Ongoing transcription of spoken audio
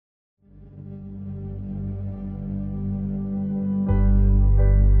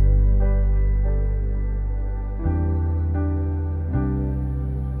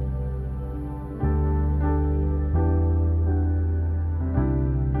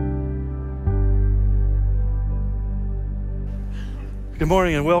Good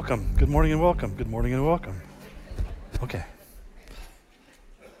morning and welcome. Good morning and welcome. Good morning and welcome. Okay.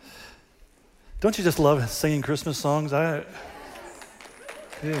 Don't you just love singing Christmas songs? Yeah.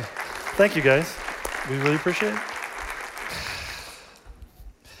 Thank you, guys. We really appreciate it.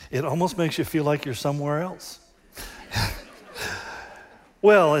 It almost makes you feel like you're somewhere else.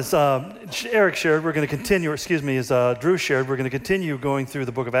 Well, as Eric shared, we're going to continue, as Drew shared, we're going to continue going through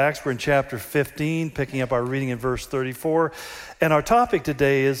the book of Acts. We're in chapter 15, picking up our reading in verse 34. And our topic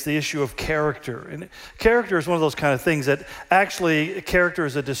today is the issue of character. And character is one of those kind of things that actually, character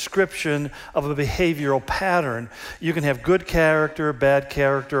is a description of a behavioral pattern. You can have good character, bad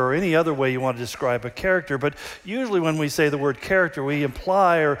character, or any other way you want to describe a character. But usually when we say the word character, we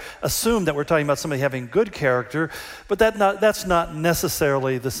imply or assume that we're talking about somebody having good character, but that's not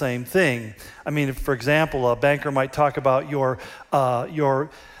necessarily the same thing. I mean, for example, a banker might talk about your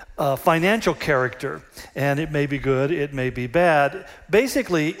financial character, and it may be good, it may be bad.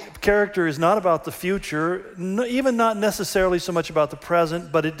 Basically, character is not about the future, even not necessarily so much about the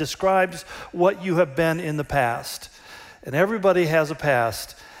present, but it describes what you have been in the past. And everybody has a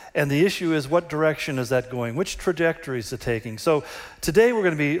past, and the issue is what direction is that going? Which trajectory is it taking? So today we're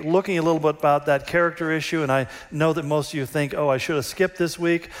going to be looking a little bit about that character issue, and I know that most of you think, oh, I should have skipped this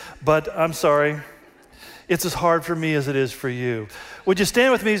week, but I'm sorry. It's as hard for me as it is for you. Would you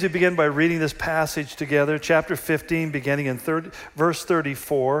stand with me as we begin by reading this passage together, chapter 15, beginning in verse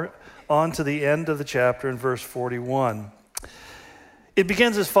 34, on to the end of the chapter in verse 41. It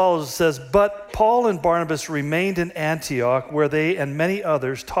begins as follows. It says, "But Paul and Barnabas remained in Antioch, where they and many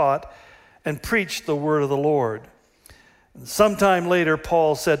others taught and preached the word of the Lord. Sometime later,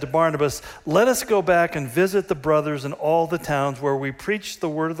 Paul said to Barnabas, 'Let us go back and visit the brothers in all the towns where we preached the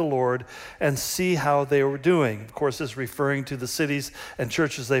word of the Lord and see how they were doing.'" Of course, this is referring to the cities and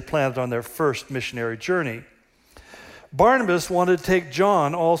churches they planted on their first missionary journey. Barnabas wanted to take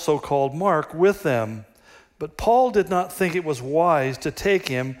John, also called Mark, with them, but Paul did not think it was wise to take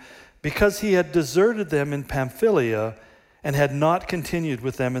him because he had deserted them in Pamphylia and had not continued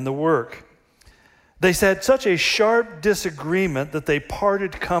with them in the work. They had such a sharp disagreement that they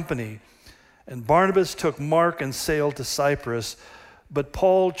parted company, and Barnabas took Mark and sailed to Cyprus, but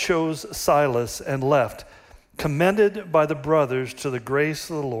Paul chose Silas and left, commended by the brothers to the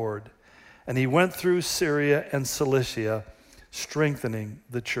grace of the Lord. And he went through Syria and Cilicia, strengthening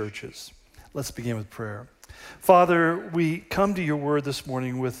the churches. Let's begin with prayer. Father, we come to your word this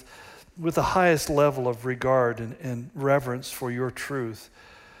morning with the highest level of regard and reverence for your truth,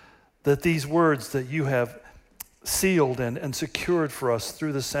 that these words that you have sealed and secured for us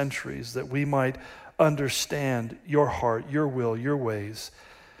through the centuries, that we might understand your heart, your will, your ways.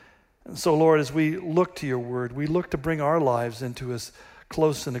 And so, Lord, as we look to your word, we look to bring our lives into as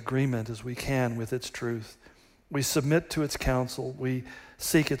close an agreement as we can with its truth. We submit to its counsel. We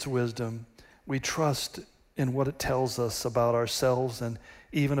seek its wisdom. We trust in what it tells us about ourselves and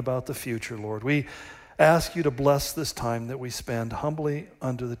even about the future, Lord. We ask you to bless this time that we spend humbly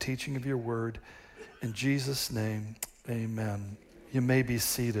under the teaching of your word. In Jesus' name, amen. You may be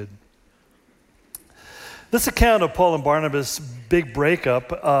seated. This account of Paul and Barnabas' big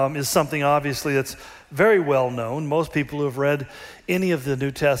breakup is something obviously that's very well known. Most people who have read any of the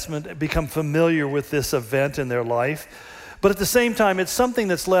New Testament become familiar with this event in their life. But at the same time, it's something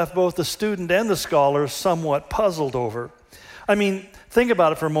that's left both the student and the scholar somewhat puzzled over. I mean, think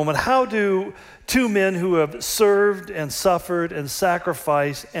about it for a moment. How do two men who have served and suffered and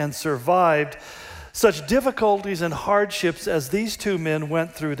sacrificed and survived such difficulties and hardships as these two men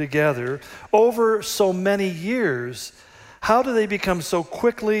went through together over so many years, how do they become so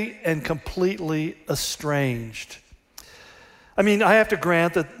quickly and completely estranged? I mean, I have to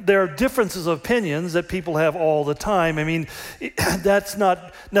grant that there are differences of opinions that people have all the time. I mean, that's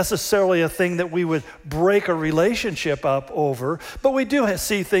not necessarily a thing that we would break a relationship up over, but we do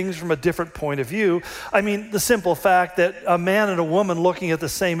see things from a different point of view. I mean, the simple fact that a man and a woman looking at the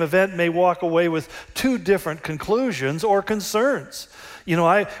same event may walk away with two different conclusions or concerns. You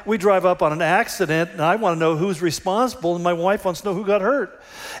know, we drive up on an accident, and I want to know who's responsible, and my wife wants to know who got hurt.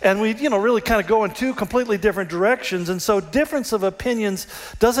 And we, really kind of go in two completely different directions, and so difference of opinions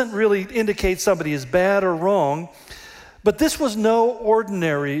doesn't really indicate somebody is bad or wrong. But this was no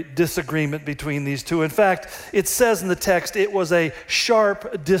ordinary disagreement between these two. In fact, it says in the text it was a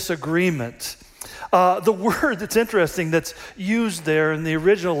sharp disagreement. The word that's interesting that's used there in the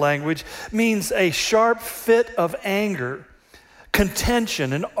original language means a sharp fit of anger,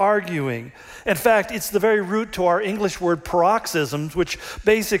 contention and arguing. In fact, it's the very root to our English word paroxysms, which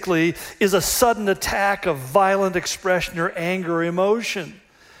basically is a sudden attack of violent expression or anger or emotion.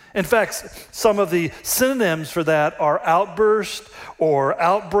 In fact, some of the synonyms for that are outburst or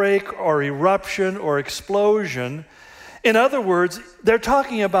outbreak or eruption or explosion. In other words, they're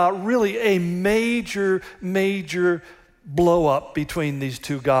talking about really a major blow up between these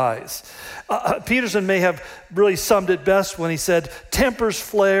two guys. Peterson may have really summed it best when he said, tempers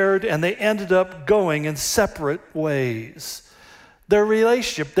flared and they ended up going in separate ways. Their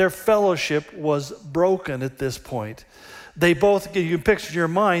relationship, their fellowship was broken at this point. They both, you can picture in your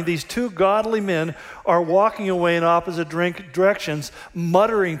mind, these two godly men are walking away in opposite directions,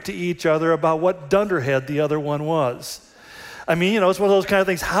 muttering to each other about what dunderhead the other one was. I mean, it's one of those kind of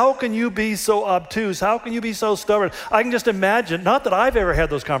things. How can you be so obtuse? How can you be so stubborn? I can just imagine, not that I've ever had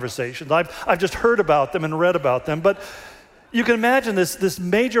those conversations. I've just heard about them and read about them, but you can imagine this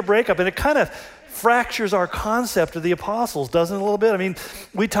major breakup, and it kind of fractures our concept of the apostles, doesn't it, a little bit? I mean,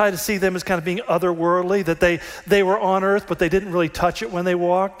 we try to see them as kind of being otherworldly, that they were on earth, but they didn't really touch it when they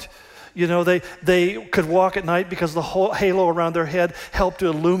walked. They could walk at night because the whole halo around their head helped to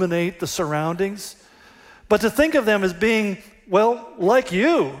illuminate the surroundings. But to think of them as being, well, like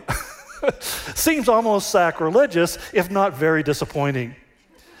you, seems almost sacrilegious, if not very disappointing.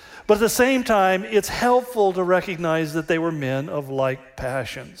 But at the same time, it's helpful to recognize that they were men of like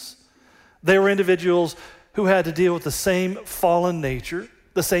passions. They were individuals who had to deal with the same fallen nature,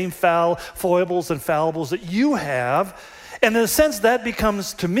 the same foibles and fallibles that you have. And in a sense, that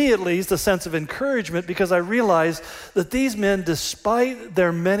becomes, to me at least, a sense of encouragement, because I realize that these men, despite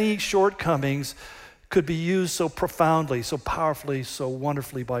their many shortcomings, could be used so profoundly, so powerfully, so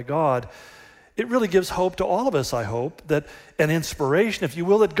wonderfully by God. It really gives hope to all of us, I hope, that an inspiration, if you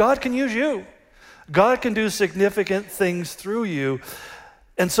will, that God can use you. God can do significant things through you.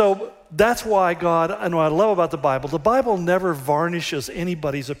 And so that's why God, and what I love about the Bible never varnishes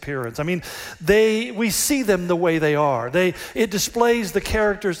anybody's appearance. I mean, we see them the way they are. It displays the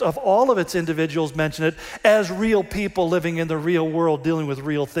characters of all of its individuals, mention it, as real people living in the real world, dealing with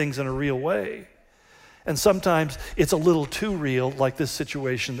real things in a real way. And sometimes it's a little too real, like this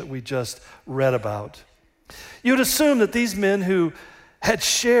situation that we just read about. You'd assume that these men who had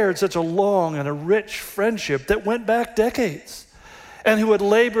shared such a long and a rich friendship that went back decades, and who had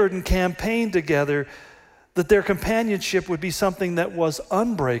labored and campaigned together, that their companionship would be something that was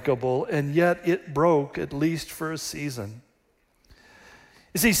unbreakable, and yet it broke, at least for a season.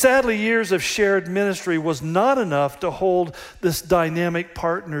 You see, sadly, years of shared ministry was not enough to hold this dynamic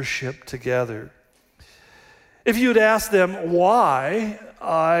partnership together. If you'd asked them why,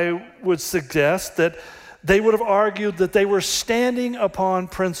 I would suggest that they would have argued that they were standing upon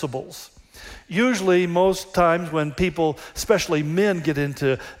principles. Usually, most times when people, especially men, get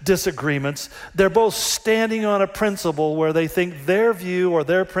into disagreements, they're both standing on a principle where they think their view or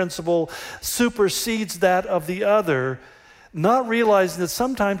their principle supersedes that of the other, not realizing that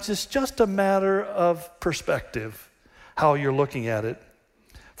sometimes it's just a matter of perspective, how you're looking at it.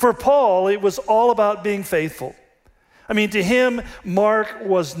 For Paul, it was all about being faithful. I mean, to him, Mark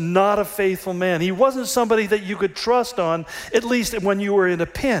was not a faithful man. He wasn't somebody that you could trust on, at least when you were in a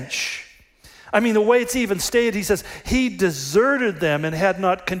pinch. I mean, the way it's even stated, he says, he deserted them and had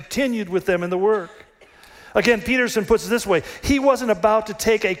not continued with them in the work. Again, Peterson puts it this way: he wasn't about to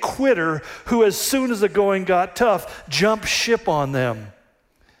take a quitter who, as soon as the going got tough, jumped ship on them.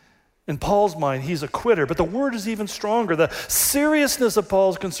 In Paul's mind, he's a quitter, but the word is even stronger. The seriousness of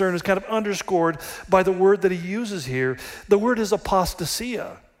Paul's concern is kind of underscored by the word that he uses here. The word is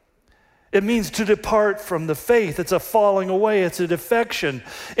apostasia. It means to depart from the faith. It's a falling away. It's a defection.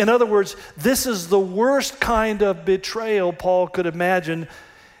 In other words, this is the worst kind of betrayal Paul could imagine.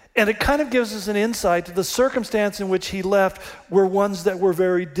 And it kind of gives us an insight to the circumstance in which he left were ones that were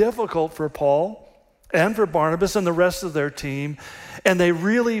very difficult for Paul and for Barnabas and the rest of their team. And they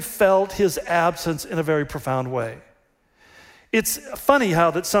really felt his absence in a very profound way. It's funny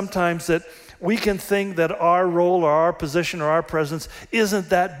how that sometimes that we can think that our role or our position or our presence isn't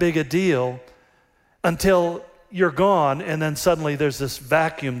that big a deal until you're gone, and then suddenly there's this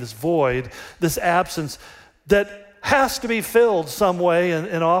vacuum, this void, this absence that has to be filled some way,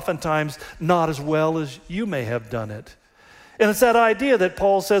 and oftentimes not as well as you may have done it. And it's that idea that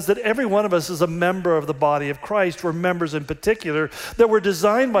Paul says that every one of us is a member of the body of Christ. We're members in particular, that we're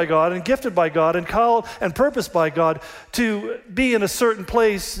designed by God and gifted by God and called and purposed by God to be in a certain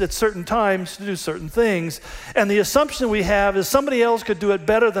place at certain times to do certain things. And the assumption we have is somebody else could do it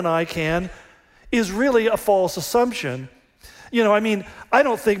better than I can is really a false assumption. You know, I mean, I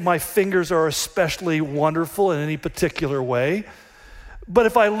don't think my fingers are especially wonderful in any particular way. But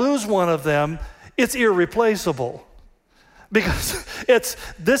if I lose one of them, it's irreplaceable. Because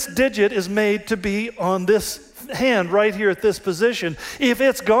this digit is made to be on this hand right here at this position. If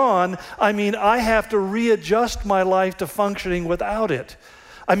it's gone, I mean, I have to readjust my life to functioning without it.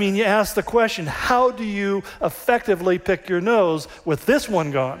 I mean, you ask the question, how do you effectively pick your nose with this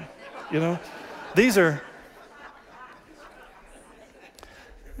one gone? You know, these are...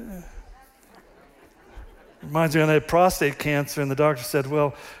 Reminds me when I had prostate cancer and the doctor said,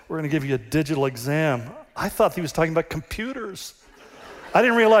 well, we're going to give you a digital exam. I thought he was talking about computers. I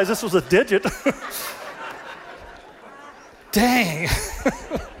didn't realize this was a digit. Dang.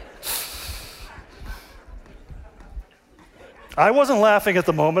 I wasn't laughing at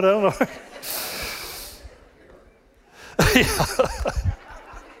the moment. I don't know.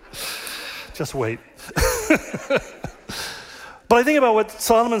 Just wait. But I think about what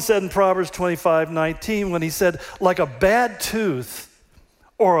Solomon said in Proverbs 25:19 when he said, like a bad tooth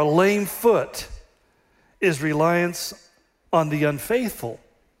or a lame foot is reliance on the unfaithful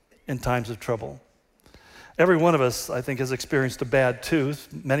in times of trouble. Every one of us, I think, has experienced a bad tooth.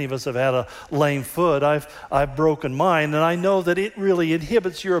 Many of us have had a lame foot. I've broken mine, and I know that it really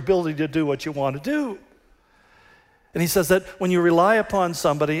inhibits your ability to do what you want to do. And he says that when you rely upon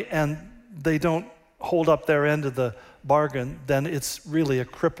somebody and they don't hold up their end of the bargain, then it's really a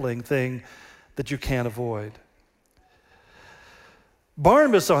crippling thing that you can't avoid.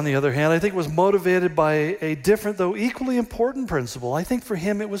 Barnabas, on the other hand, I think was motivated by a different, though equally important principle. I think for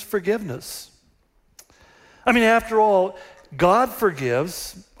him it was forgiveness. I mean, after all, God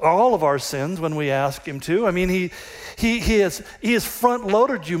forgives all of our sins when we ask him to. I mean, he is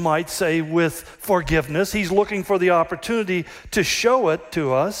front-loaded, you might say, with forgiveness. He's looking for the opportunity to show it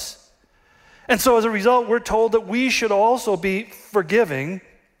to us. And so as a result, we're told that we should also be forgiving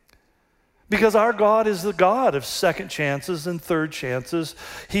because our God is the God of second chances and third chances.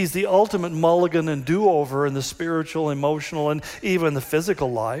 He's the ultimate mulligan and do-over in the spiritual, emotional, and even the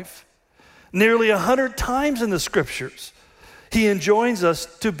physical life. Nearly 100 times in the Scriptures, he enjoins us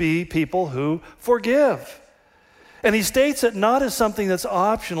to be people who forgive. And he states it not as something that's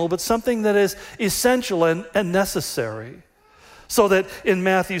optional, but something that is essential and necessary. So that in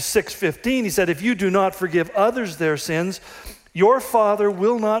Matthew 6:15, he said, if you do not forgive others their sins, your Father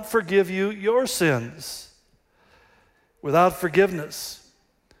will not forgive you your sins. Without forgiveness,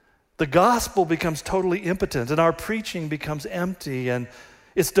 the gospel becomes totally impotent, and our preaching becomes empty, and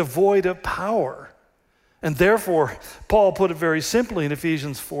it's devoid of power. And therefore, Paul put it very simply in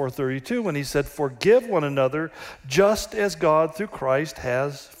Ephesians 4:32 when he said, forgive one another just as God through Christ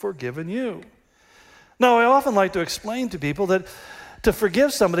has forgiven you. Now, I often like to explain to people that to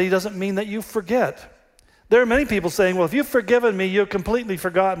forgive somebody doesn't mean that you forget. There are many people saying, well, if you've forgiven me, you've completely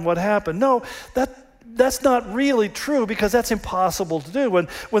forgotten what happened. No, that's not really true because that's impossible to do.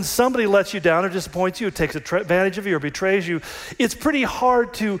 When somebody lets you down or disappoints you, takes advantage of you or betrays you, it's pretty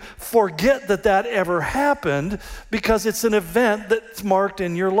hard to forget that ever happened because it's an event that's marked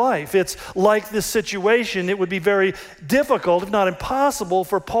in your life. It's like this situation. It would be very difficult, if not impossible,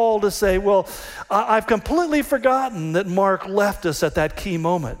 for Paul to say, well, I've completely forgotten that Mark left us at that key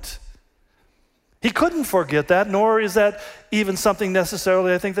moment. He couldn't forget that, nor is that even something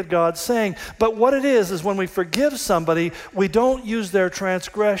necessarily I think that God's saying. But what it is when we forgive somebody, we don't use their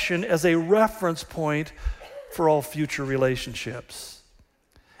transgression as a reference point for all future relationships.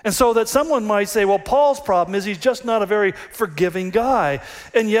 And so that someone might say, well, Paul's problem is he's just not a very forgiving guy.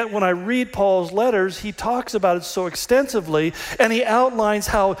 And yet when I read Paul's letters, he talks about it so extensively, and he outlines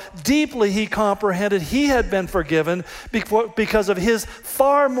how deeply he comprehended he had been forgiven because of his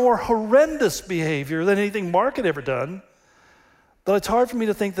far more horrendous behavior than anything Mark had ever done. But it's hard for me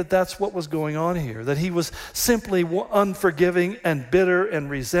to think that that's what was going on here, that he was simply unforgiving and bitter and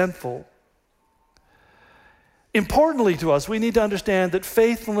resentful. Importantly to us, we need to understand that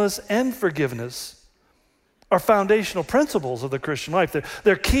faithfulness and forgiveness are foundational principles of the Christian life.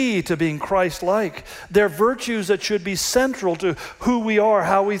 They're key to being Christ-like. They're virtues that should be central to who we are,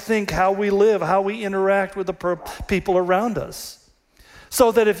 how we think, how we live, how we interact with the people around us.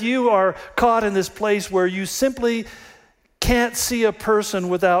 So that if you are caught in this place where you simply can't see a person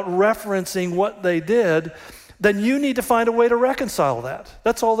without referencing what they did, then you need to find a way to reconcile that.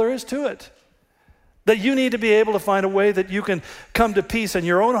 That's all there is to it. That you need to be able to find a way that you can come to peace in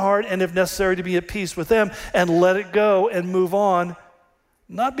your own heart and, if necessary, to be at peace with them and let it go and move on.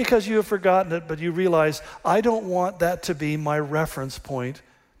 Not because you have forgotten it, but you realize, I don't want that to be my reference point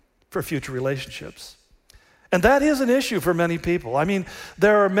for future relationships. And that is an issue for many people. I mean,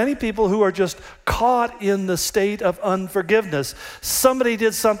 there are many people who are just caught in the state of unforgiveness. Somebody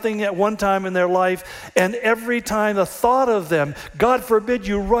did something at one time in their life, and every time the thought of them, God forbid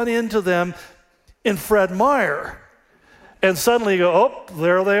you run into them in Fred Meyer, and suddenly you go, oh,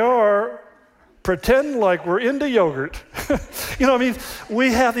 there they are. pretend like we're into yogurt.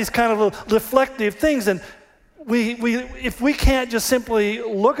 We have these kind of reflective things, and if we can't just simply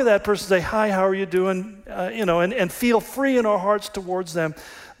look at that person and say, hi, how are you doing, and feel free in our hearts towards them,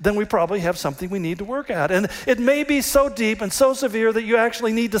 then we probably have something we need to work at. And it may be so deep and so severe that you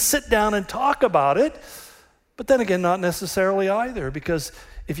actually need to sit down and talk about it, but then again, not necessarily either, because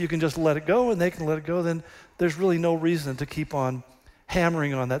if you can just let it go and they can let it go, then there's really no reason to keep on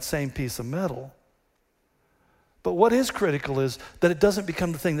hammering on that same piece of metal. But what is critical is that it doesn't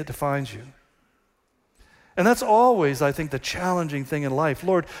become the thing that defines you. And that's always, I think, the challenging thing in life.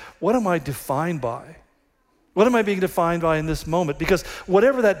 Lord, what am I defined by? What am I being defined by in this moment? Because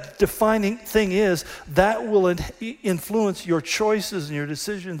whatever that defining thing is, that will influence your choices and your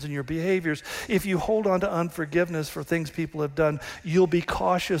decisions and your behaviors. If you hold on to unforgiveness for things people have done, you'll be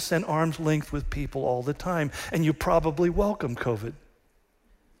cautious and arm's length with people all the time. And you probably welcome COVID.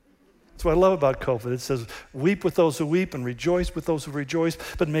 That's what I love about COVID. It says, weep with those who weep and rejoice with those who rejoice,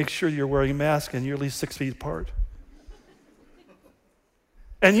 but make sure you're wearing a mask and you're at least 6 feet apart.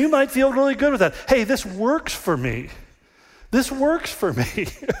 And you might feel really good with that. Hey, this works for me. This works for me.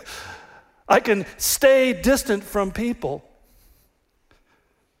 I can stay distant from people.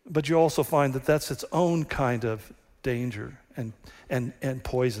 But you also find that that's its own kind of danger and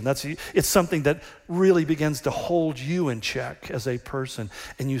poison. It's something that really begins to hold you in check as a person,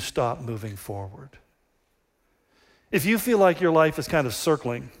 and you stop moving forward. If you feel like your life is kind of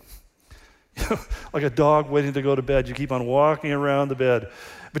circling, like a dog waiting to go to bed, you keep on walking around the bed,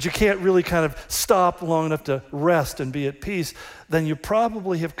 but you can't really kind of stop long enough to rest and be at peace, then you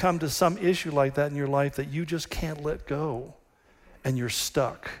probably have come to some issue like that in your life that you just can't let go, and you're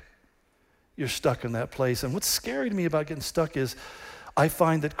stuck. You're stuck in that place. And what's scary to me about getting stuck is I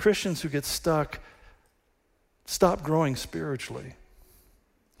find that Christians who get stuck stop growing spiritually.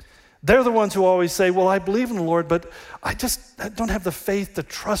 They're the ones who always say, well, I believe in the Lord, but I don't have the faith to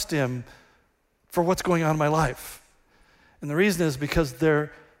trust Him for what's going on in my life. And the reason is because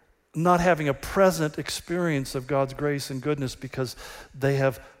they're not having a present experience of God's grace and goodness, because they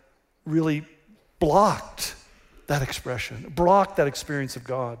have really blocked that expression, blocked that experience of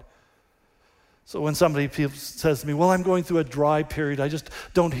God. So when somebody says to me, well, I'm going through a dry period, I just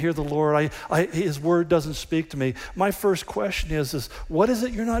don't hear the Lord, His word doesn't speak to me, my first question is what is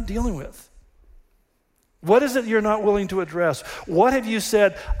it you're not dealing with? What is it you're not willing to address? What have you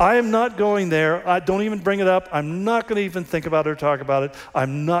said, I am not going there, don't even bring it up, I'm not going to even think about it or talk about it,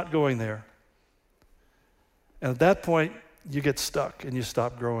 I'm not going there. And at that point, you get stuck and you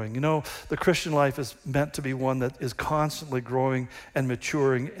stop growing. The Christian life is meant to be one that is constantly growing and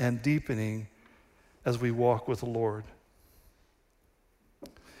maturing and deepening as we walk with the Lord.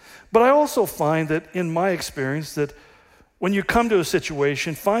 But I also find that in my experience that when you come to a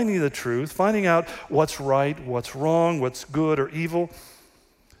situation, finding the truth, finding out what's right, what's wrong, what's good or evil,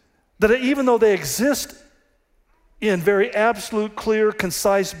 that even though they exist in very absolute, clear,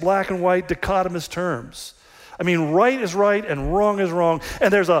 concise, black and white, dichotomous terms, I mean, right is right and wrong is wrong,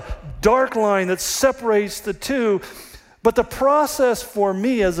 and there's a dark line that separates the two. But the process for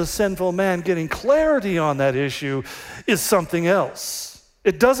me as a sinful man getting clarity on that issue is something else.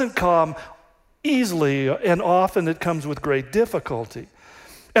 It doesn't come easily, and often it comes with great difficulty.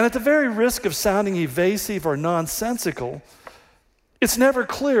 And at the very risk of sounding evasive or nonsensical, it's never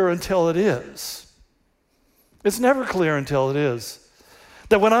clear until it is. It's never clear until it is.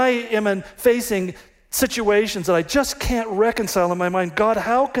 That when I am facing situations that I just can't reconcile in my mind, God,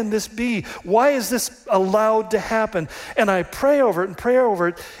 how can this be? Why is this allowed to happen? And I pray over it and pray over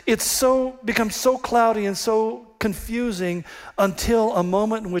it. It's becomes so cloudy and so confusing until a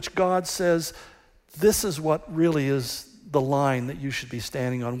moment in which God says, this is what really is the line that you should be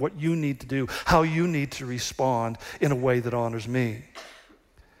standing on, what you need to do, how you need to respond in a way that honors me.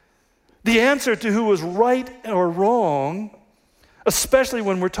 The answer to who is right or wrong, especially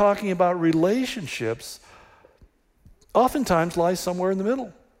when we're talking about relationships, oftentimes lies somewhere in the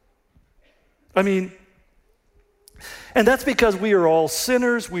middle. And that's because we are all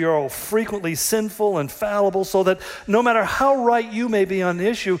sinners, we are all frequently sinful and fallible, so that no matter how right you may be on an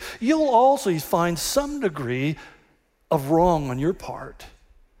issue, you'll also find some degree of wrong on your part.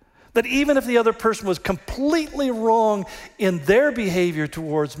 That even if the other person was completely wrong in their behavior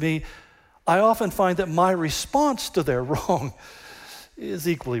towards me, I often find that my response to their wrong is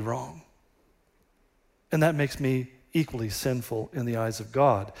equally wrong. And that makes me equally sinful in the eyes of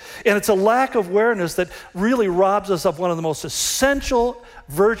God. And it's a lack of awareness that really robs us of one of the most essential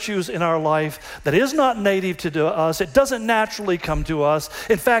virtues in our life that is not native to us. It doesn't naturally come to us.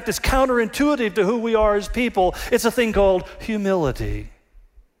 In fact, it's counterintuitive to who we are as people. It's a thing called humility.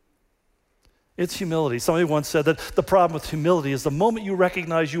 It's humility. Somebody once said that the problem with humility is the moment you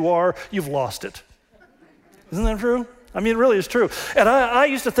recognize you are, you've lost it. Isn't that true? I mean, it really is true. And I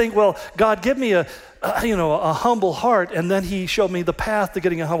used to think, well, God, give me a humble heart, and then he showed me the path to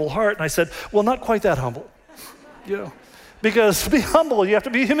getting a humble heart, and I said, well, not quite that humble. Because to be humble, you have to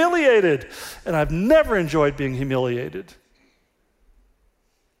be humiliated. And I've never enjoyed being humiliated.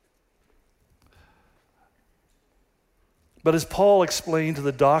 But as Paul explained to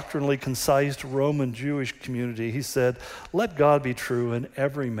the doctrinally concise Roman Jewish community, he said, let God be true and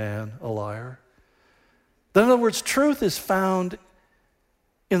every man a liar. In other words, truth is found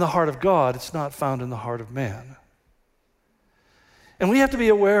in the heart of God. It's not found in the heart of man. And we have to be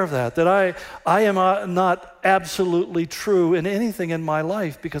aware of that I am not absolutely true in anything in my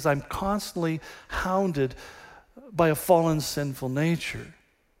life because I'm constantly hounded by a fallen, sinful nature.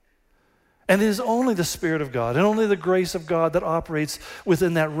 And it is only the Spirit of God and only the grace of God that operates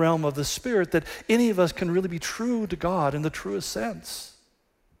within that realm of the Spirit that any of us can really be true to God in the truest sense.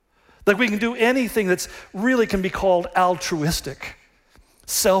 That we can do anything that's really can be called altruistic,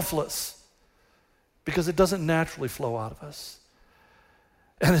 selfless, because it doesn't naturally flow out of us.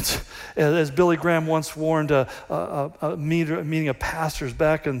 And it's, as Billy Graham once warned a meeting of pastors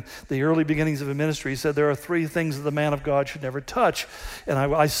back in the early beginnings of a ministry, he said there are 3 things that the man of God should never touch. And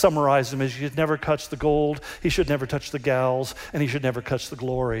I summarized them as he should never touch the gold, he should never touch the gals, and he should never touch the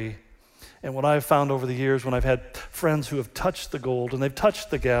glory. And what I've found over the years when I've had friends who have touched the gold and they've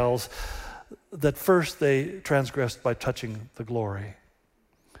touched the gals, that first they transgressed by touching the glory.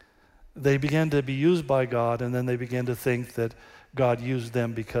 They began to be used by God, and then they began to think that God used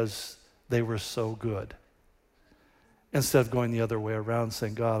them because they were so good. Instead of going the other way around,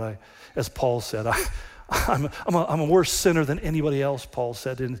 saying, God, as Paul said, I'm a worse sinner than anybody else, Paul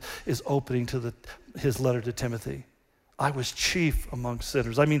said in his opening to his letter to Timothy. I was chief among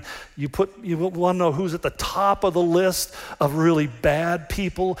sinners. I mean, you want to know who's at the top of the list of really bad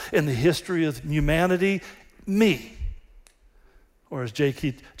people in the history of humanity? Me. Or as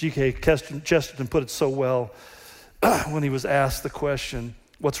G.K. Chesterton put it so well, when he was asked the question,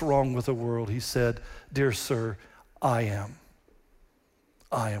 what's wrong with the world? He said, dear sir, I am.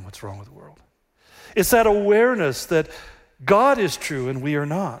 I am what's wrong with the world. It's that awareness that God is true and we are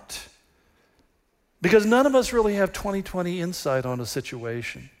not. Because none of us really have 20/20 insight on a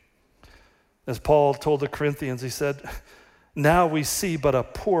situation. As Paul told the Corinthians, he said, now we see but a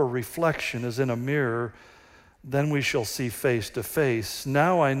poor reflection as in a mirror, then we shall see face to face.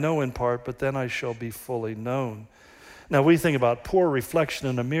 Now I know in part, but then I shall be fully known. Now, we think about poor reflection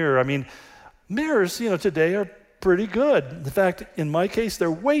in a mirror. I mean, mirrors, today are pretty good. In fact, in my case, they're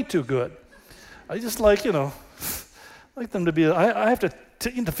way too good. I just like them to be, I have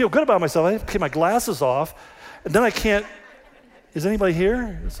to feel good about myself. I have to take my glasses off, and then I can't, is anybody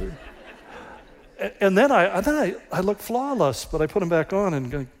here? And then I look flawless, but I put them back on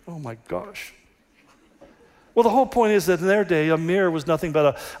and go, oh my gosh. Well, the whole point is that in their day, a mirror was nothing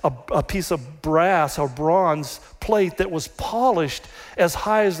but a piece of brass or bronze plate that was polished as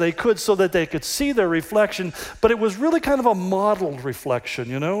high as they could so that they could see their reflection, but it was really kind of a modeled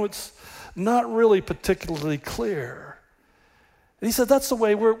reflection, It's not really particularly clear. And he said that's the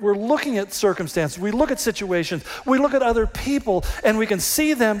way we're looking at circumstances. We look at situations. We look at other people, and we can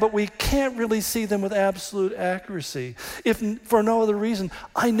see them, but we can't really see them with absolute accuracy. If for no other reason,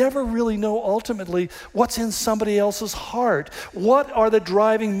 I never really know ultimately what's in somebody else's heart. What are the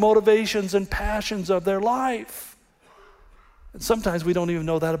driving motivations and passions of their life? And sometimes we don't even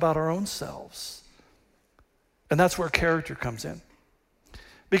know that about our own selves. And that's where character comes in.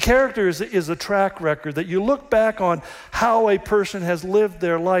 The character is a track record that you look back on how a person has lived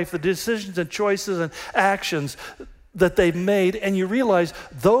their life, the decisions and choices and actions that they've made, and you realize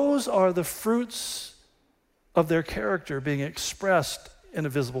those are the fruits of their character being expressed in a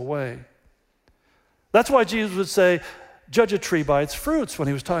visible way. That's why Jesus would say, judge a tree by its fruits when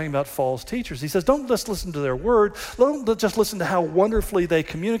he was talking about false teachers. He says, don't just listen to their word, don't just listen to how wonderfully they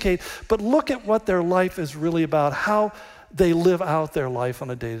communicate, but look at what their life is really about, how they live out their life on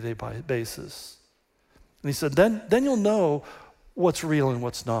a day-to-day basis. And he said, then you'll know what's real and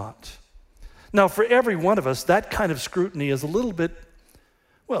what's not. Now, for every one of us, that kind of scrutiny is a little bit,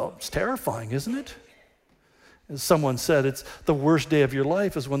 it's terrifying, isn't it? As someone said, it's the worst day of your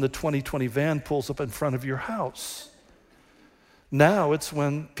life is when the 2020 van pulls up in front of your house. Now it's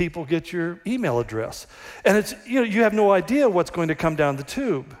when people get your email address. And it's, you have no idea what's going to come down the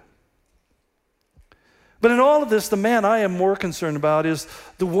tube. But in all of this, the man I am more concerned about is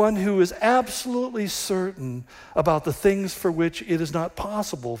the one who is absolutely certain about the things for which it is not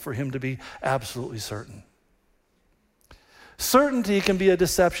possible for him to be absolutely certain. Certainty can be a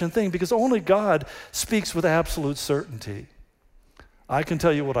deception thing because only God speaks with absolute certainty. I can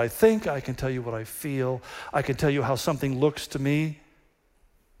tell you what I think, I can tell you what I feel, I can tell you how something looks to me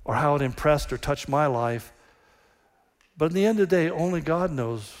or how it impressed or touched my life. But in the end of the day, only God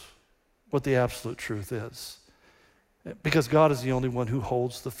knows what the absolute truth is. Because God is the only one who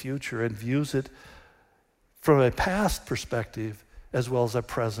holds the future and views it from a past perspective as well as a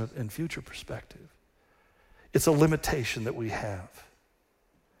present and future perspective. It's a limitation that we have.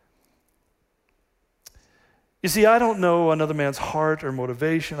 You see, I don't know another man's heart or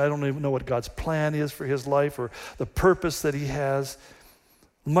motivation. I don't even know what God's plan is for his life or the purpose that he has,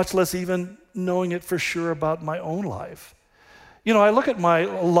 much less even knowing it for sure about my own life. You know, I look at my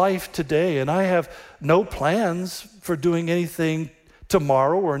life today and I have no plans for doing anything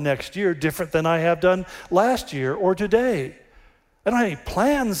tomorrow or next year different than I have done last year or today. I don't have any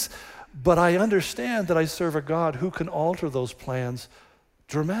plans, but I understand that I serve a God who can alter those plans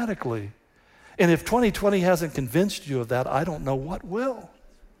dramatically. And if 2020 hasn't convinced you of that, I don't know what will.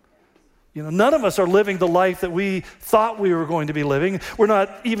 You know, none of us are living the life that we thought we were going to be living. We're not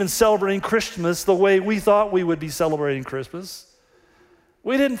even celebrating Christmas the way we thought we would be celebrating Christmas.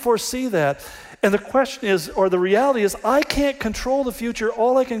 We didn't foresee that. And the question is, or the reality is, I can't control the future.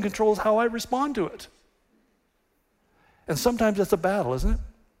 All I can control is how I respond to it. And sometimes that's a battle, isn't it?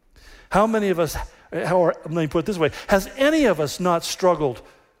 How many of us, let me put it this way, has any of us not struggled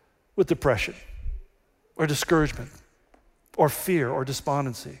with depression or discouragement or fear or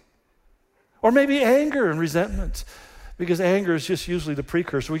despondency? Or maybe anger and resentment, because anger is just usually the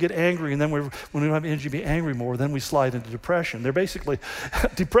precursor. We get angry, and then when we don't have energy to be angry more, then we slide into depression. They're basically,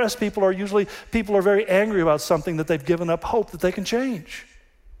 depressed people are usually people who are very angry about something that they've given up hope that they can change.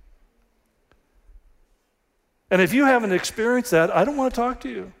 And if you haven't experienced that, I don't want to talk to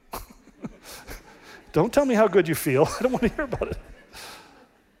you. Don't tell me how good you feel. I don't want to hear about it.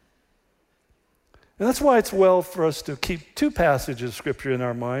 And that's why it's well for us to keep two passages of Scripture in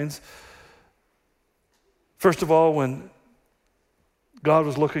our minds. First of all, when God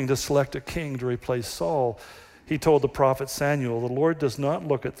was looking to select a king to replace Saul, he told the prophet Samuel, "The Lord does not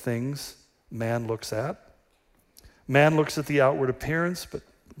look at things man looks at. Man looks at the outward appearance, but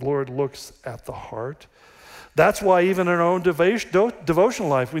the Lord looks at the heart." That's why even in our own devotional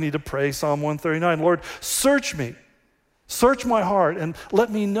life, we need to pray Psalm 139, "Lord, search me, search my heart, and let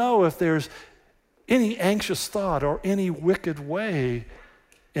me know if there's any anxious thought or any wicked way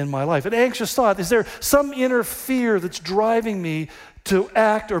in my life." An anxious thought, is there some inner fear that's driving me to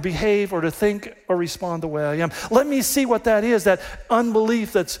act or behave or to think or respond the way I am? Let me see what that is, that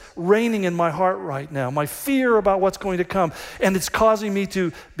unbelief that's reigning in my heart right now, my fear about what's going to come, and it's causing me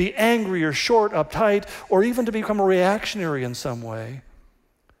to be angry or short, uptight, or even to become reactionary in some way.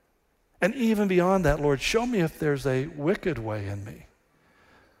 And even beyond that, Lord, show me if there's a wicked way in me.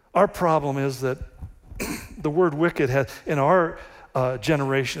 Our problem is that the word wicked has, in our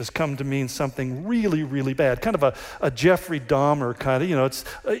generation, has come to mean something really, really bad, kind of a Jeffrey Dahmer kind of, you know,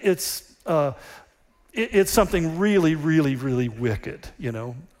 it's something really, really, really wicked, you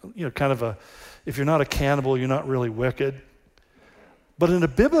know, kind of if you're not a cannibal, you're not really wicked. But in a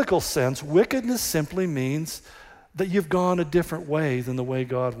biblical sense, wickedness simply means that you've gone a different way than the way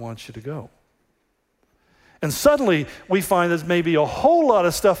God wants you to go. And suddenly, we find there's maybe a whole lot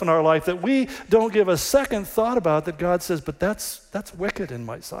of stuff in our life that we don't give a second thought about, that God says, but that's wicked in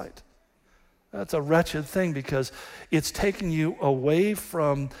my sight. That's a wretched thing, because it's taking you away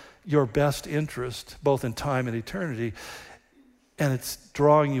from your best interest, both in time and eternity, and it's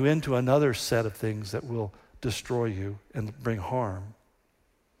drawing you into another set of things that will destroy you and bring harm.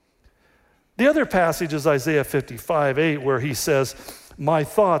 The other passage is Isaiah 55:8, where he says, "My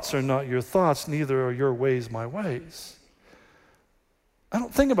thoughts are not your thoughts, neither are your ways my ways." I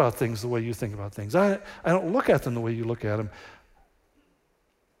don't think about things the way you think about things. I don't look at them the way you look at them.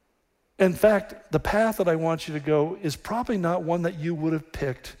 In fact, the path that I want you to go is probably not one that you would have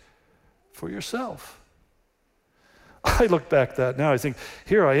picked for yourself. I look back at that now, I think,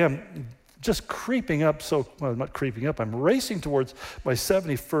 here I am, just creeping up, well, not creeping up, I'm racing towards my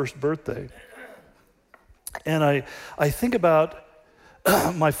 71st birthday. And I think about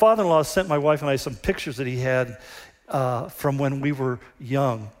my father-in-law sent my wife and I some pictures that he had from when we were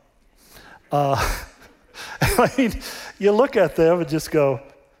young. I mean, you look at them and just go,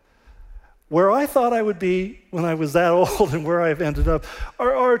 where I thought I would be when I was that old and where I've ended up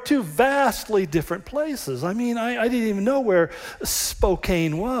are two vastly different places. I mean, I didn't even know where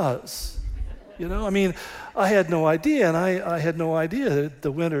Spokane was. You know, I mean, I had no idea, and I had no idea that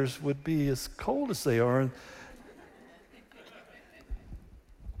the winters would be as cold as they are.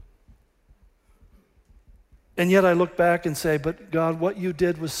 And yet I look back and say, but God, what you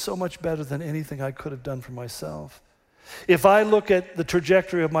did was so much better than anything I could have done for myself. If I look at the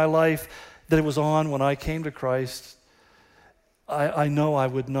trajectory of my life that it was on when I came to Christ, I know I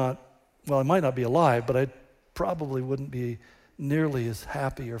would not, well, I might not be alive, but I probably wouldn't be nearly as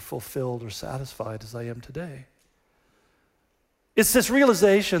happy or fulfilled or satisfied as I am today. It's this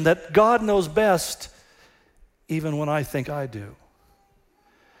realization that God knows best even when I think I do.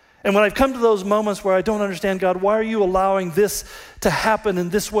 And when I've come to those moments where I don't understand, God, why are you allowing this to happen in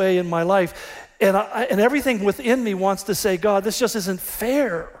this way in my life? And everything within me wants to say, God, this just isn't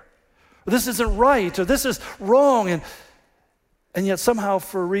fair. Or this isn't right, or this is wrong. And yet somehow,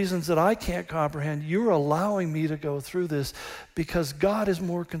 for reasons that I can't comprehend, you're allowing me to go through this because God is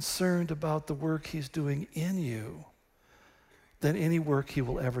more concerned about the work he's doing in you than any work he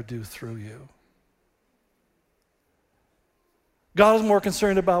will ever do through you. God is more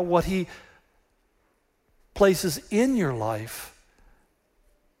concerned about what he places in your life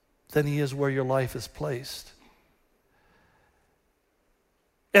than he is where your life is placed.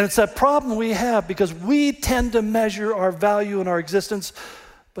 And it's that problem we have because we tend to measure our value and our existence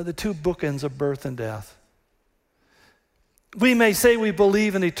by the two bookends of birth and death. We may say we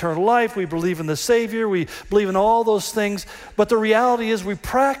believe in eternal life, we believe in the Savior, we believe in all those things, but the reality is we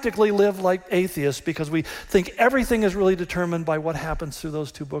practically live like atheists because we think everything is really determined by what happens through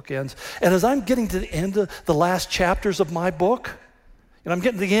those two bookends. And as I'm getting to the end of the last chapters of my book, and I'm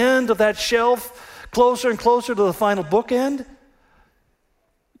getting to the end of that shelf, closer and closer to the final bookend,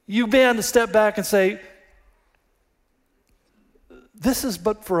 you begin to step back and say, this is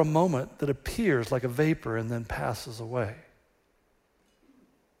but for a moment that appears like a vapor and then passes away.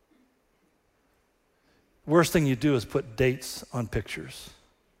 Worst thing you do is put dates on pictures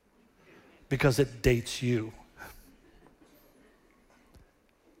because it dates you.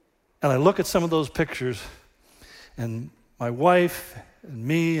 And I look at some of those pictures and my wife and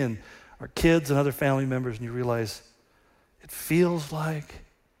me and our kids and other family members, and you realize it feels like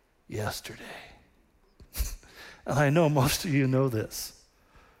yesterday. And I know most of you know this.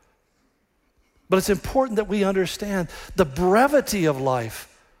 But it's important that we understand the brevity of life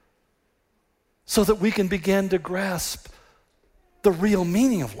so that we can begin to grasp the real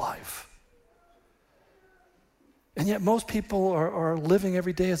meaning of life. And yet most people are living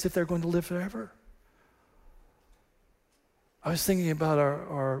every day as if they're going to live forever. I was thinking about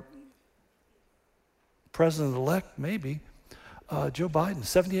our president-elect, maybe, Joe Biden,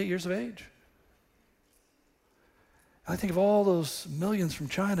 78 years of age. And I think of all those millions from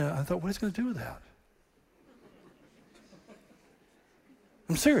China, I thought, what is he going to do with that?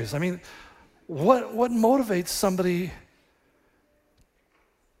 I'm serious. I mean, what motivates somebody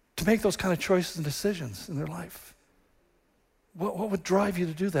to make those kind of choices and decisions in their life? What would drive you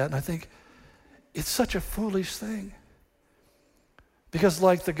to do that? And I think it's such a foolish thing. Because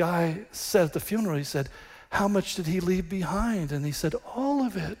like the guy said at the funeral, he said, how much did he leave behind? And he said, all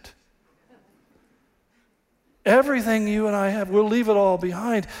of it. Everything you and I have, we'll leave it all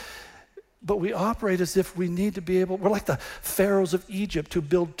behind. But we operate as if we need to be able, we're like the pharaohs of Egypt who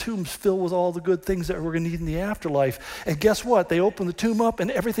build tombs filled with all the good things that we're going to need in the afterlife. And guess what? They open the tomb up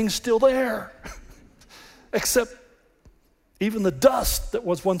and everything's still there. Except even the dust that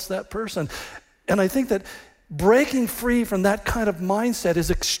was once that person. And I think that breaking free from that kind of mindset is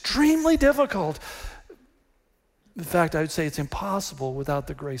extremely difficult. In fact, I would say it's impossible without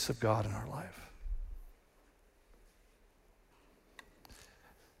the grace of God in our life.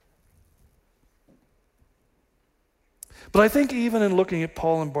 But I think even in looking at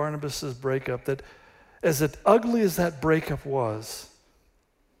Paul and Barnabas' breakup, that as ugly as that breakup was,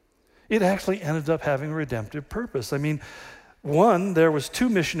 it actually ended up having a redemptive purpose. I mean, one, there was 2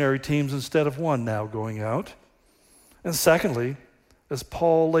 missionary teams instead of 1 now going out. And secondly, as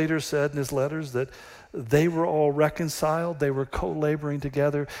Paul later said in his letters, that they were all reconciled, they were co-laboring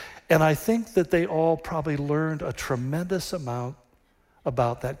together, and I think that they all probably learned a tremendous amount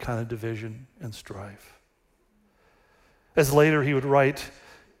about that kind of division and strife. As later he would write,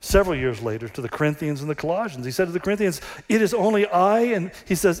 several years later, to the Corinthians and the Colossians. He said to the Corinthians, it is only I, and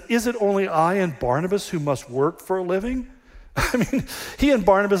he says, is it only I and Barnabas who must work for a living? I mean, he and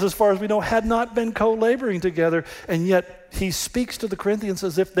Barnabas, as far as we know, had not been co-laboring together, and yet he speaks to the Corinthians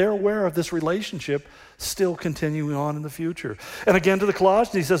as if they're aware of this relationship still continuing on in the future. And again to the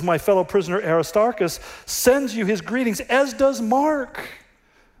Colossians, he says, my fellow prisoner Aristarchus sends you his greetings, as does Mark,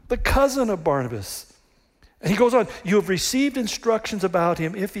 the cousin of Barnabas. And he goes on, you have received instructions about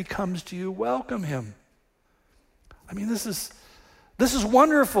him. If he comes to you, welcome him. I mean, this is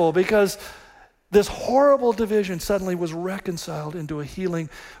wonderful because this horrible division suddenly was reconciled into a healing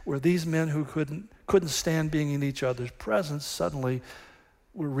where these men who couldn't stand being in each other's presence, suddenly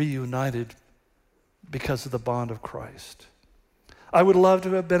were reunited because of the bond of Christ. I would love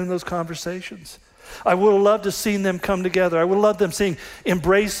to have been in those conversations. I would have loved to have seen them come together. I would have loved them seeing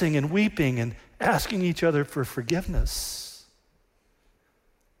embracing and weeping and asking each other for forgiveness.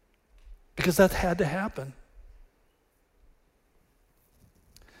 Because that had to happen.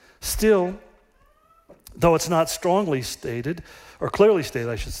 Still, though it's not strongly stated, or clearly stated,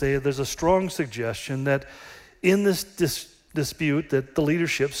 I should say, there's a strong suggestion that in this dispute that the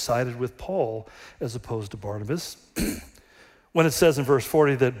leadership sided with Paul as opposed to Barnabas. When it says in verse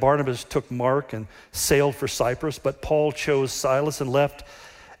 40 that Barnabas took Mark and sailed for Cyprus, but Paul chose Silas and left,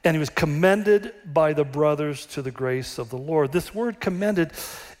 and he was commended by the brothers to the grace of the Lord. This word commended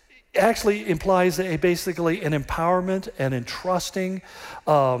actually implies basically an empowerment and entrusting.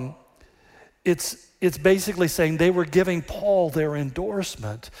 It's basically saying they were giving Paul their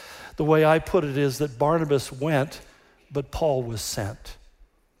endorsement. The way I put it is that Barnabas went, but Paul was sent.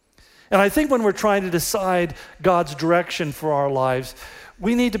 And I think when we're trying to decide God's direction for our lives,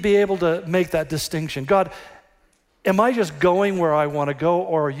 we need to be able to make that distinction. God, am I just going where I want to go,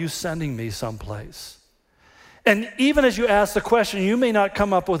 or are you sending me someplace? And even as you ask the question, you may not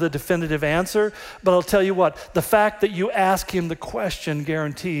come up with a definitive answer, but I'll tell you what, the fact that you ask him the question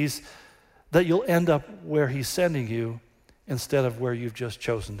guarantees that you'll end up where he's sending you instead of where you've just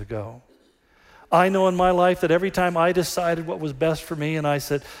chosen to go. I know in my life that every time I decided what was best for me and I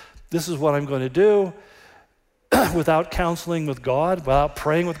said, this is what I'm going to do, without counseling with God, without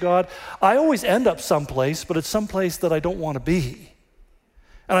praying with God, I always end up someplace, but it's someplace that I don't want to be.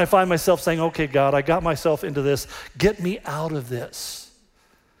 And I find myself saying, okay, God, I got myself into this. Get me out of this.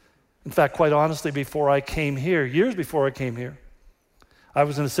 In fact, quite honestly, before I came here, years before I came here, I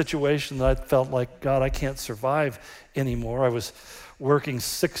was in a situation that I felt like, God, I can't survive anymore. I was working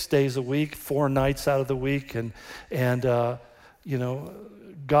 6 days a week, 4 nights out of the week, and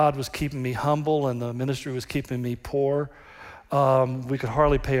God was keeping me humble, and the ministry was keeping me poor. We could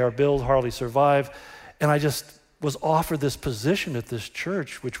hardly pay our bills, hardly survive, and I just was offered this position at this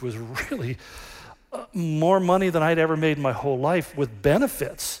church, which was really more money than I'd ever made in my whole life with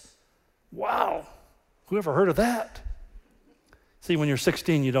benefits. Wow, who ever heard of that? See, when you're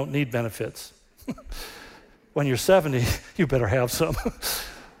 16, you don't need benefits. When you're 70, you better have some.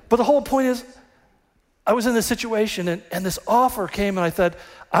 But the whole point is, I was in this situation, and this offer came, and I thought,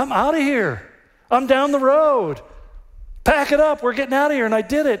 I'm out of here. I'm down the road. Pack it up. We're getting out of here. And I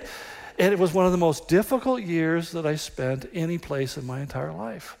did it. And it was one of the most difficult years that I spent any place in my entire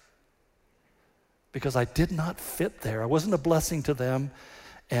life, because I did not fit there. I wasn't a blessing to them,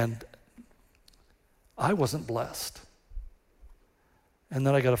 and I wasn't blessed. And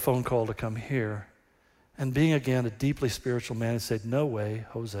then I got a phone call to come here. And being, again, a deeply spiritual man, he said, no way,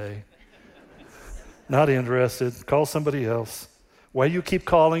 Jose. Not interested. Call somebody else. Why do you keep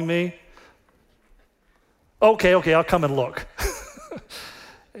calling me? Okay, I'll come and look.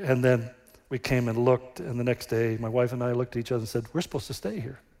 And then we came and looked, and the next day, my wife and I looked at each other and said, we're supposed to stay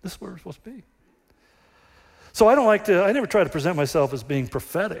here. This is where we're supposed to be. So I never try to present myself as being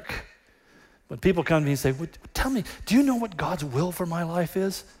prophetic. When people come to me and say, well, tell me, do you know what God's will for my life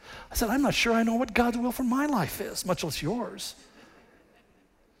is? I said, I'm not sure I know what God's will for my life is, much less yours.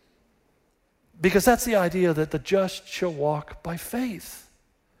 Because that's the idea that the just shall walk by faith.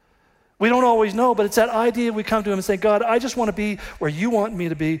 We don't always know, but it's that idea we come to him and say, God, I just want to be where you want me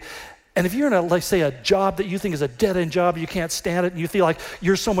to be. And if you're in a job that you think is a dead-end job, you can't stand it, and you feel like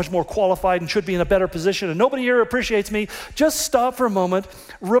you're so much more qualified and should be in a better position, and nobody here appreciates me, just stop for a moment,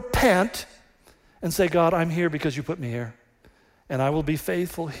 repent, and say, God, I'm here because you put me here. And I will be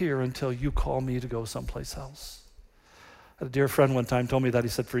faithful here until you call me to go someplace else. A dear friend one time told me that. He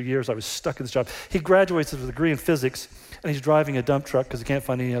said, for years I was stuck in this job. He graduates with a degree in physics, and he's driving a dump truck because he can't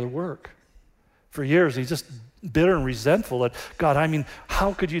find any other work. For years, he's just bitter and resentful that, God,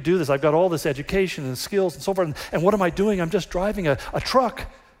 how could you do this? I've got all this education and skills and so forth, and what am I doing? I'm just driving a truck.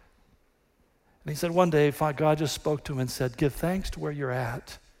 And he said one day, God just spoke to him and said, give thanks to where you're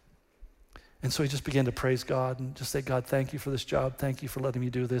at. And so he just began to praise God and just say, God, thank you for this job. Thank you for letting me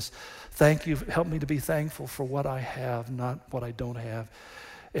do this. Thank you. Help me to be thankful for what I have, not what I don't have.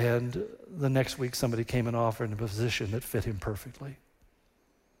 And the next week, somebody came and offered a position that fit him perfectly.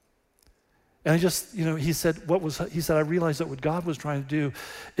 And he said, I realized that what God was trying to do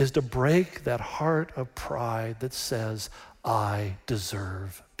is to break that heart of pride that says, I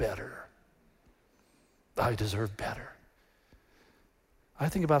deserve better. I deserve better. I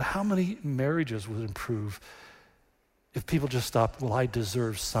think about how many marriages would improve if people just stopped, well, I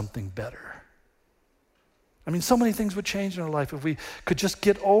deserve something better. I mean, so many things would change in our life if we could just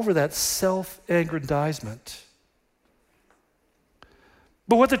get over that self-aggrandizement.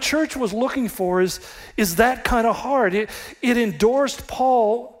 But what the church was looking for is that kind of heart. It endorsed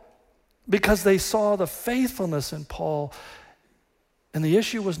Paul because they saw the faithfulness in Paul. And the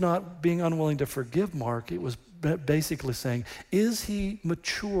issue was not being unwilling to forgive Mark. It was basically saying, is he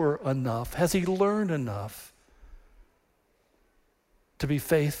mature enough? Has he learned enough to be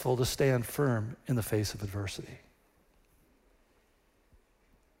faithful, to stand firm in the face of adversity?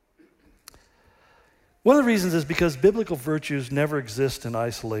 One of the reasons is because biblical virtues never exist in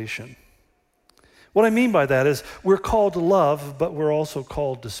isolation. What I mean by that is we're called to love, but we're also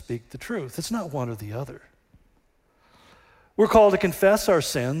called to speak the truth. It's not one or the other. We're called to confess our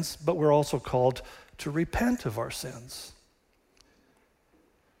sins, but we're also called to repent of our sins.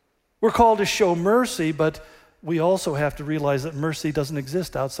 We're called to show mercy, but we also have to realize that mercy doesn't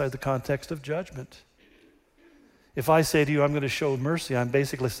exist outside the context of judgment. If I say to you, I'm going to show mercy, I'm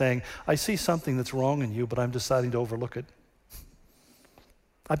basically saying, I see something that's wrong in you, but I'm deciding to overlook it.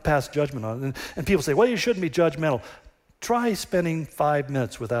 I pass judgment on it. And people say, well, you shouldn't be judgmental. Try spending 5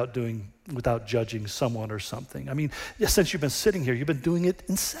 minutes without judging someone or something. I mean, since you've been sitting here, you've been doing it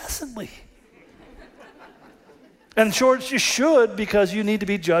incessantly. And in short, you should, because you need to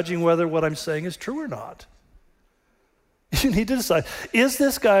be judging whether what I'm saying is true or not. You need to decide, is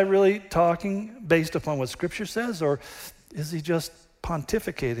this guy really talking based upon what Scripture says, or is he just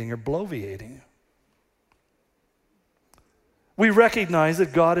pontificating or bloviating? We recognize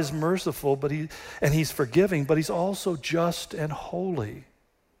that God is merciful, and he's forgiving, but he's also just and holy.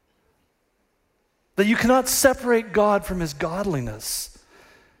 That you cannot separate God from his godliness.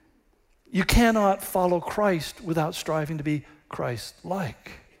 You cannot follow Christ without striving to be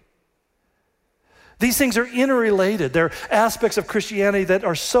Christ-like. These things are interrelated. They're aspects of Christianity that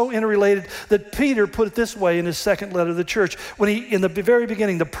are so interrelated that Peter put it this way in his second letter to the church. When in the very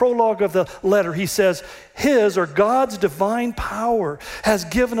beginning, the prologue of the letter, he says, his or God's divine power has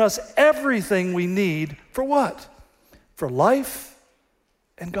given us everything we need for what? For life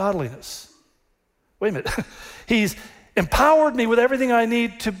and godliness. Wait a minute. He's empowered me with everything I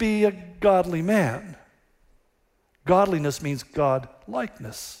need to be a godly man. Godliness means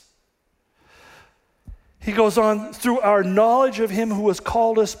God-likeness. He goes on, through our knowledge of him who has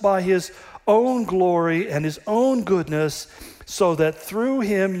called us by his own glory and his own goodness, so that through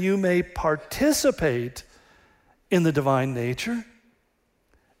him you may participate in the divine nature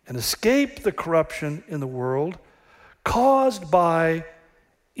and escape the corruption in the world caused by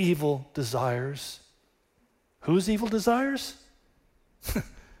evil desires. Whose evil desires?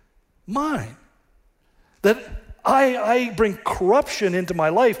 Mine. That I bring corruption into my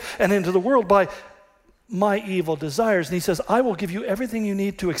life and into the world by my evil desires. And he says, I will give you everything you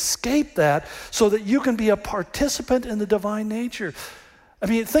need to escape that so that you can be a participant in the divine nature. I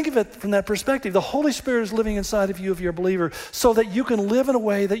mean, think of it from that perspective. The Holy Spirit is living inside of you if you're a believer so that you can live in a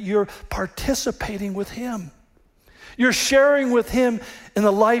way that you're participating with him. You're sharing with him in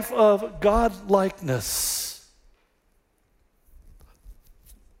the life of God-likeness.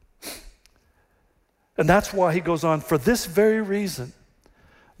 And that's why he goes on, for this very reason,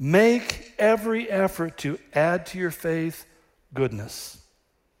 make every effort to add to your faith goodness,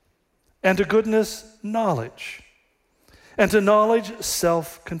 and to goodness, knowledge, and to knowledge,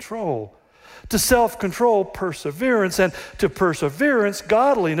 self-control, to self-control, perseverance, and to perseverance,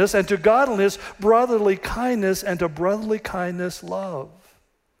 godliness, and to godliness, brotherly kindness, and to brotherly kindness, love.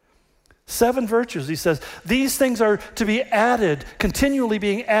 7 virtues, he says. These things are to be added, continually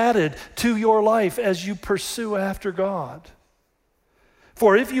being added to your life as you pursue after God.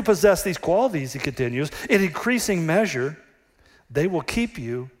 For if you possess these qualities, he continues, in increasing measure, they will keep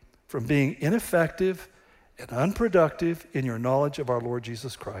you from being ineffective and unproductive in your knowledge of our Lord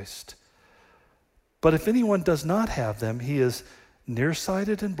Jesus Christ. But if anyone does not have them, he is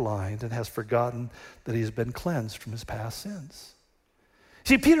nearsighted and blind and has forgotten that he has been cleansed from his past sins.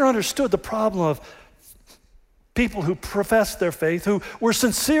 See, Peter understood the problem of people who professed their faith, who were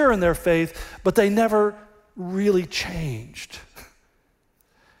sincere in their faith, but they never really changed.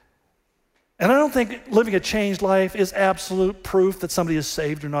 And I don't think living a changed life is absolute proof that somebody is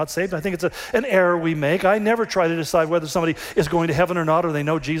saved or not saved. I think it's an error we make. I never try to decide whether somebody is going to heaven or not, or they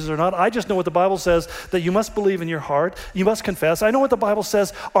know Jesus or not. I just know what the Bible says, that you must believe in your heart, you must confess. I know what the Bible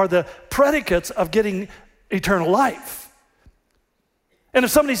says are the predicates of getting eternal life. And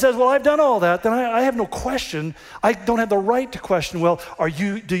if somebody says, well, I've done all that, then I have no question. I don't have the right to question, well,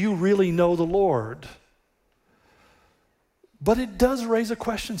 do you really know the Lord? But it does raise a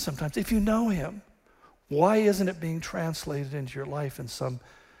question sometimes. If you know him, why isn't it being translated into your life in some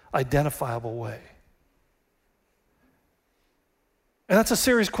identifiable way? And that's a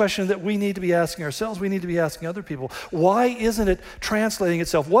serious question that we need to be asking ourselves. We need to be asking other people. Why isn't it translating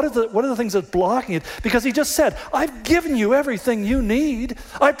itself? What are the things that's blocking it? Because he just said, I've given you everything you need.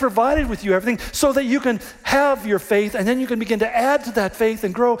 I provided with you everything so that you can have your faith, and then you can begin to add to that faith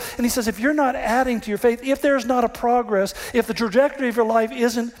and grow. And he says, if you're not adding to your faith, if there's not a progress, if the trajectory of your life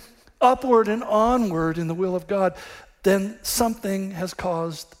isn't upward and onward in the will of God, then something has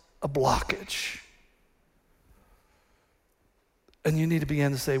caused a blockage. And you need to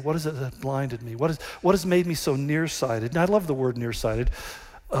begin to say, what is it that blinded me? What has made me so nearsighted? And I love the word nearsighted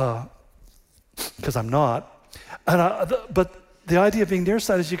because I'm not. But the idea of being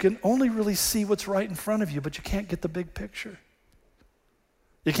nearsighted is you can only really see what's right in front of you, but you can't get the big picture.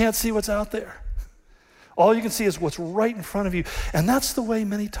 You can't see what's out there. All you can see is what's right in front of you. And that's the way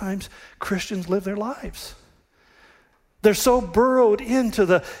many times Christians live their lives. They're so burrowed into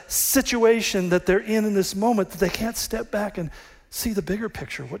the situation that they're in this moment that they can't step back and see the bigger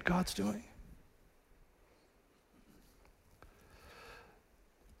picture, what God's doing.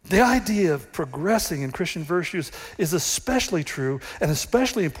 The idea of progressing in Christian virtues is especially true and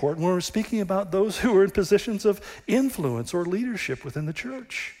especially important when we're speaking about those who are in positions of influence or leadership within the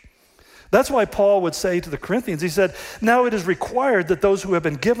church. That's why Paul would say to the Corinthians, he said, now it is required that those who have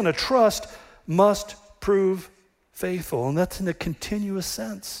been given a trust must prove faithful. And that's in a continuous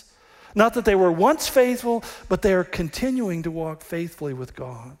sense. Not that they were once faithful, but they are continuing to walk faithfully with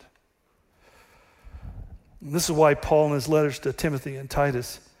God. And this is why Paul in his letters to Timothy and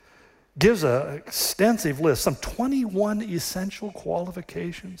Titus gives an extensive list, some 21 essential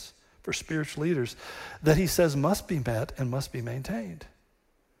qualifications for spiritual leaders that he says must be met and must be maintained.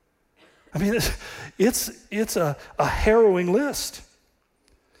 I mean, it's a harrowing list.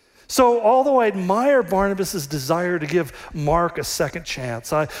 So although I admire Barnabas' desire to give Mark a second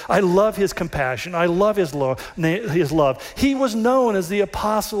chance, I love his compassion, I love his love. He was known as the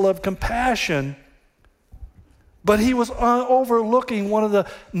apostle of compassion, but he was overlooking one of the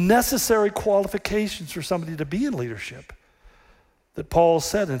necessary qualifications for somebody to be in leadership that Paul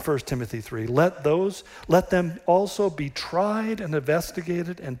said in 1 Timothy 3, let them also be tried and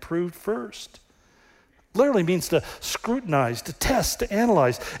investigated and proved first. Literally means to scrutinize, to test, to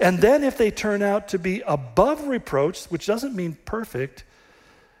analyze. And then if they turn out to be above reproach, which doesn't mean perfect,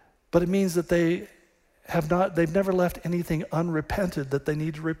 but it means that they've never left anything unrepented that they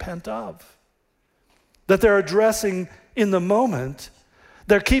need to repent of. That they're addressing in the moment,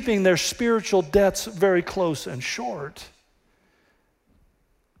 they're keeping their spiritual debts very close and short.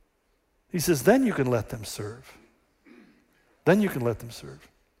 He says, then you can let them serve. Then you can let them serve.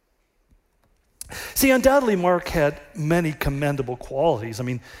 See, undoubtedly, Mark had many commendable qualities. I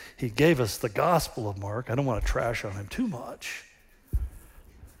mean, he gave us the Gospel of Mark. I don't want to trash on him too much.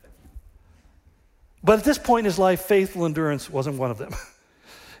 But at this point in his life, faithful endurance wasn't one of them.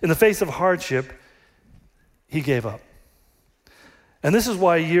 In the face of hardship, he gave up. And this is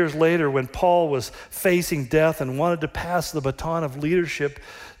why years later, when Paul was facing death and wanted to pass the baton of leadership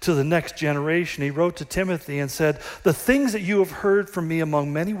to the next generation, he wrote to Timothy and said, the things that you have heard from me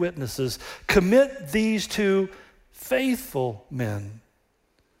among many witnesses, commit these to faithful men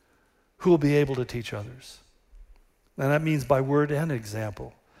who will be able to teach others. And that means by word and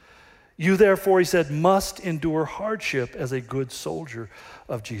example. You therefore, he said, must endure hardship as a good soldier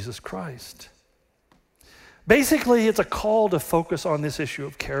of Jesus Christ. Basically, it's a call to focus on this issue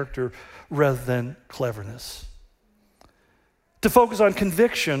of character rather than cleverness. To focus on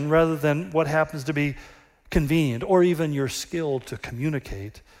conviction rather than what happens to be convenient or even your skill to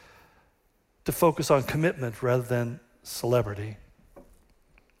communicate. To focus on commitment rather than celebrity.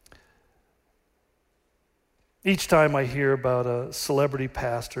 Each time I hear about a celebrity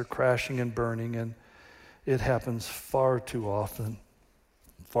pastor crashing and burning, and it happens far too often,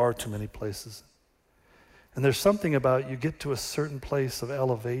 far too many places. And there's something about you get to a certain place of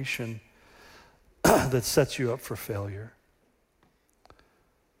elevation that sets you up for failure.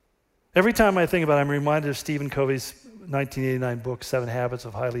 Every time I think about it, I'm reminded of Stephen Covey's 1989 book, 7 Habits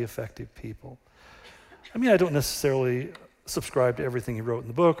of Highly Effective People. I mean, I don't necessarily subscribe to everything he wrote in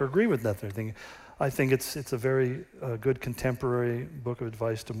the book or agree with everything. I think it's a very good contemporary book of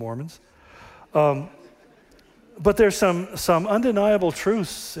advice to Mormons. But there's some undeniable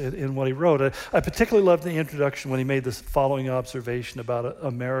truths in what he wrote. I particularly loved the introduction when he made this following observation about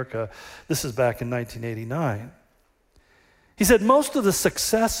America. This is back in 1989. He said, most of the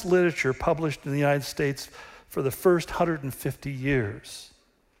success literature published in the United States for the first 150 years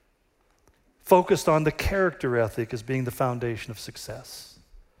focused on the character ethic as being the foundation of success.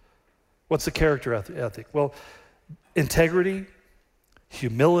 What's the character ethic? Well, integrity,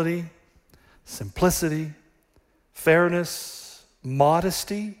 humility, simplicity, fairness,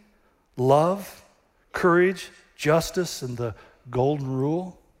 modesty, love, courage, justice, and the golden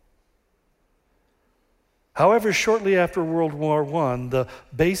rule. However, shortly after World War I, the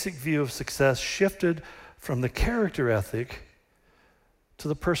basic view of success shifted from the character ethic to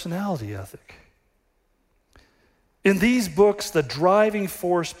the personality ethic. In these books, the driving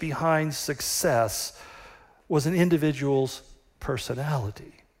force behind success was an individual's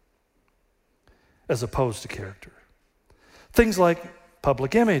personality as opposed to character. Things like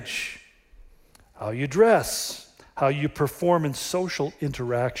public image, how you dress, how you perform in social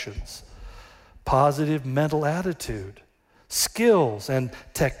interactions, positive mental attitude, skills and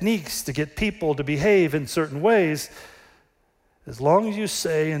techniques to get people to behave in certain ways. As long as you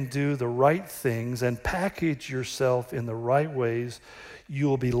say and do the right things and package yourself in the right ways, you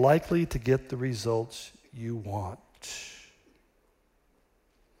will be likely to get the results you want.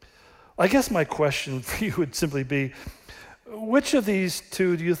 I guess my question for you would simply be, which of these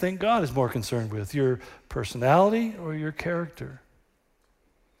two do you think God is more concerned with, your personality or your character?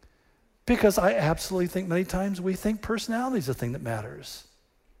 Because I absolutely think many times we think personality is the thing that matters.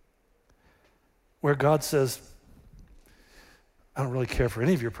 Where God says, I don't really care for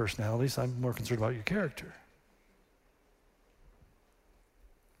any of your personalities, I'm more concerned about your character.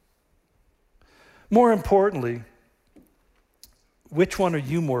 More importantly, which one are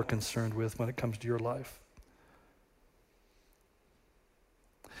you more concerned with when it comes to your life?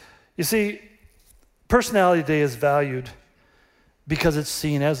 You see, personality today is valued because it's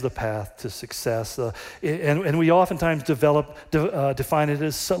seen as the path to success. And we oftentimes define it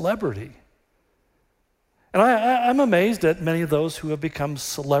as celebrity. And I'm amazed at many of those who have become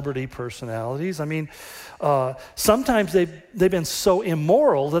celebrity personalities. I mean, sometimes they've been so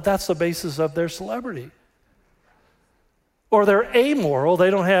immoral that that's the basis of their celebrity. Or they're amoral, they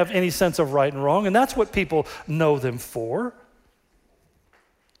don't have any sense of right and wrong, and that's what people know them for.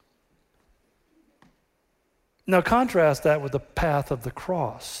 Now contrast that with the path of the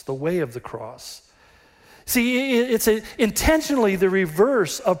cross, the way of the cross. See, it's intentionally the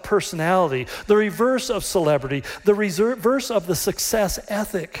reverse of personality, the reverse of celebrity, the reverse of the success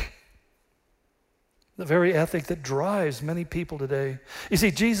ethic, the very ethic that drives many people today. You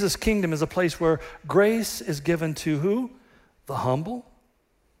see, Jesus' kingdom is a place where grace is given to who? The humble.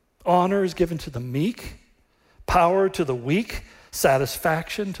 Honor is given to the meek. Power to the weak.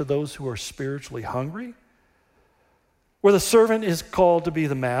 Satisfaction to those who are spiritually hungry. Where the servant is called to be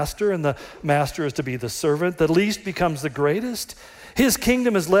the master and the master is to be the servant. The least becomes the greatest. His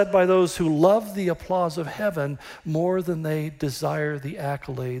kingdom is led by those who love the applause of heaven more than they desire the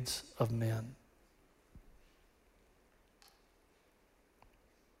accolades of men.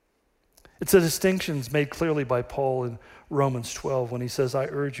 It's the distinctions made clearly by Paul in Romans 12 when he says, I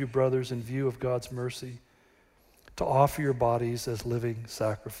urge you, brothers, in view of God's mercy, to offer your bodies as living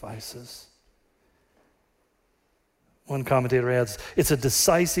sacrifices. One commentator adds, it's a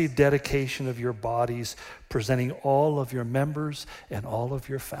decisive dedication of your bodies, presenting all of your members and all of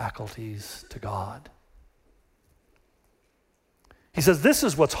your faculties to God. He says, this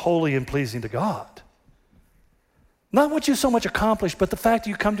is what's holy and pleasing to God. Not what you so much accomplish, but the fact that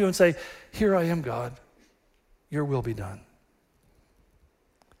you come to and say, here I am, God, your will be done.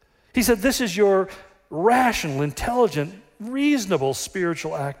 He said, this is your rational, intelligent, reasonable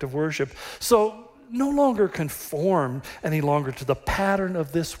spiritual act of worship. So no longer conform any longer to the pattern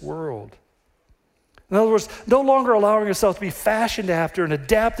of this world. In other words, no longer allowing yourself to be fashioned after and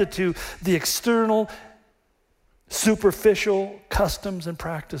adapted to the external, superficial customs and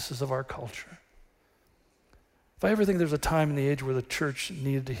practices of our culture. If I ever think there's a time in the age where the church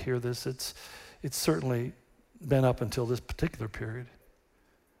needed to hear this, it's certainly been up until this particular period,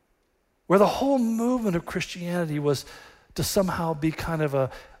 where the whole movement of Christianity was to somehow be kind of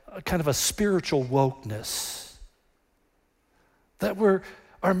a spiritual wokeness. That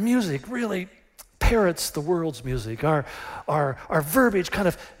our music really parrots the world's music. Our verbiage kind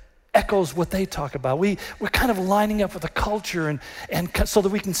of echoes what they talk about. We're kind of lining up with the culture and so that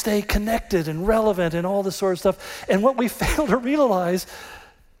we can stay connected and relevant and all this sort of stuff. And what we fail to realize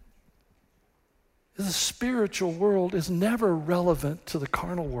is the spiritual world is never relevant to the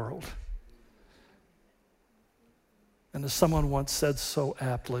carnal world. And as someone once said so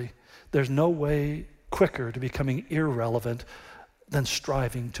aptly, there's no way quicker to becoming irrelevant than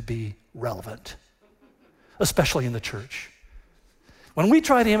striving to be relevant, especially in the church. When we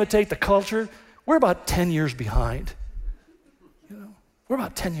try to imitate the culture, we're about 10 years behind. We're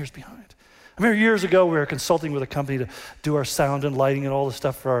about 10 years behind. I remember years ago we were consulting with a company to do our sound and lighting and all the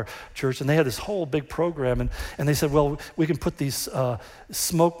stuff for our church, and they had this whole big program, and they said, well, we can put these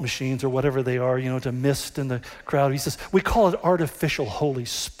smoke machines or whatever they are, to mist in the crowd. He says, we call it artificial Holy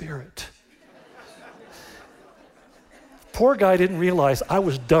Spirit. Poor guy didn't realize I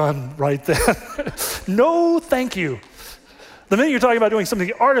was done right then. No, thank you. The minute you're talking about doing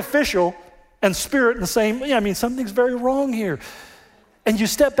something artificial and spirit in the same, something's very wrong here. And you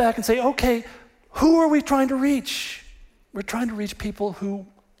step back and say, okay, who are we trying to reach? We're trying to reach people who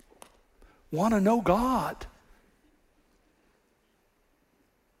want to know God,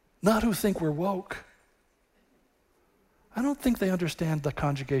 not who think we're woke. I don't think they understand the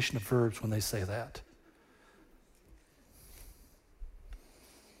conjugation of verbs when they say that.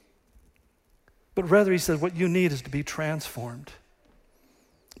 But rather, he said, what you need is to be transformed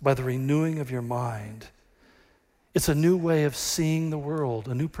by the renewing of your mind. It's a new way of seeing the world,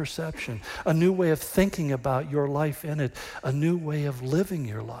 a new perception, a new way of thinking about your life in it, a new way of living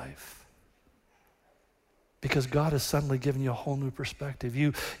your life. Because God has suddenly given you a whole new perspective.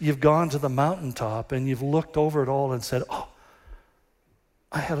 You've gone to the mountaintop and you've looked over it all and said, oh,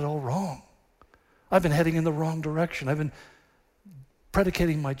 I had it all wrong. I've been heading in the wrong direction. I've been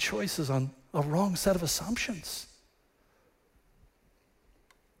predicating my choices on a wrong set of assumptions.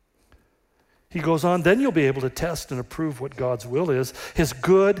 He goes on, then you'll be able to test and approve what God's will is, his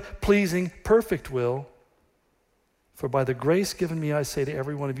good, pleasing, perfect will. For by the grace given me, I say to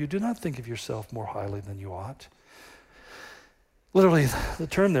every one of you, do not think of yourself more highly than you ought. Literally, the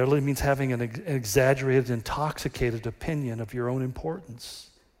term there literally means having an exaggerated, intoxicated opinion of your own importance.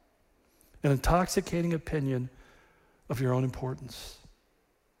 An intoxicating opinion of your own importance.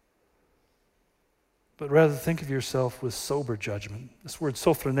 But rather think of yourself with sober judgment. This word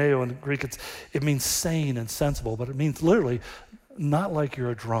sophroneo in Greek, it means sane and sensible, but it means literally not like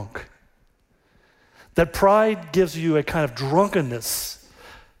you're a drunk. That pride gives you a kind of drunkenness.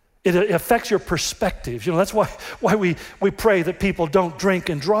 It affects your perspective. That's why we pray that people don't drink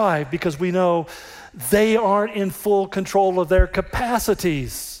and drive, because we know they aren't in full control of their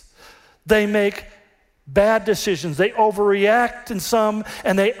capacities. They make bad decisions. They overreact in some,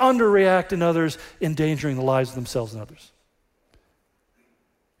 and they underreact in others, endangering the lives of themselves and others.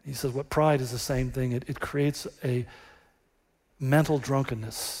 He says what pride is the same thing. It creates a mental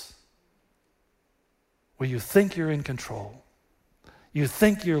drunkenness where you think you're in control. You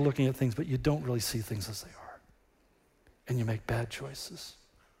think you're looking at things, but you don't really see things as they are. And you make bad choices.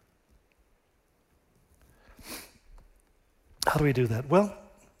 How do we do that? Well,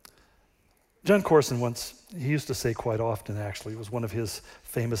 John Corson he used to say quite often, actually, it was one of his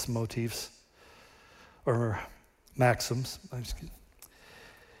famous motifs or maxims.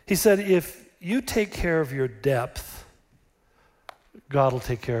 He said, if you take care of your depth, God will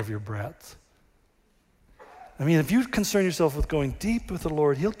take care of your breadth. If you concern yourself with going deep with the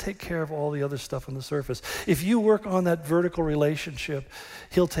Lord, he'll take care of all the other stuff on the surface. If you work on that vertical relationship,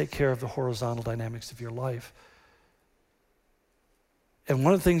 he'll take care of the horizontal dynamics of your life. And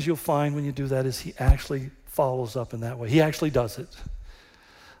one of the things you'll find when you do that is he actually follows up in that way. He actually does it.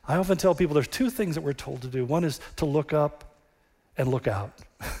 I often tell people there's two things that we're told to do. One is to look up and look out.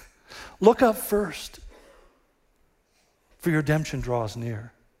 Look up first, for your redemption draws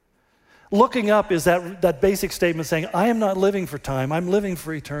near. Looking up is that basic statement saying, I am not living for time, I'm living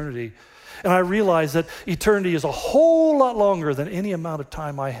for eternity. And I realize that eternity is a whole lot longer than any amount of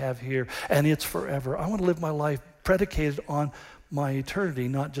time I have here, and it's forever. I want to live my life predicated on my eternity,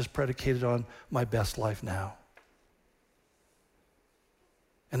 not just predicated on my best life now.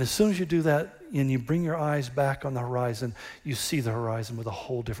 And as soon as you do that and you bring your eyes back on the horizon, you see the horizon with a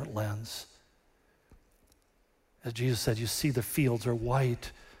whole different lens. As Jesus said, you see the fields are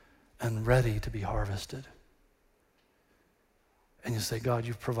white and ready to be harvested. And you say, God,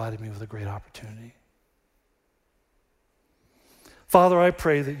 you've provided me with a great opportunity. Father, I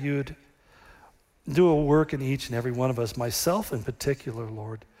pray that you'd do a work in each and every one of us, myself in particular,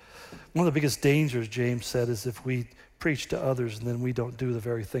 Lord. One of the biggest dangers, James said, is if we preach to others and then we don't do the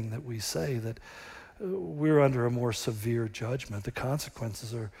very thing that we say, that we're under a more severe judgment. The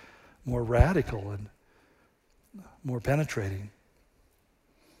consequences are more radical and more penetrating.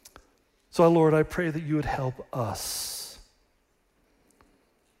 So, Lord, I pray that you would help us.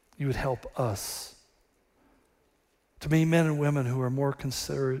 You would help us to be men and women who are more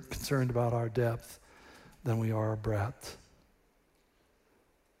concerned about our depth than we are our breadth.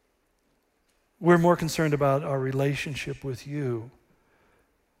 We're more concerned about our relationship with you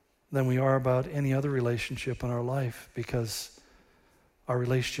than we are about any other relationship in our life, because our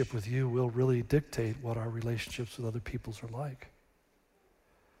relationship with you will really dictate what our relationships with other peoples are like.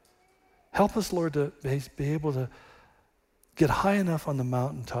 Help us, Lord, to be able to get high enough on the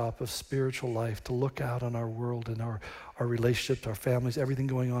mountaintop of spiritual life to look out on our world and our relationships, our families, everything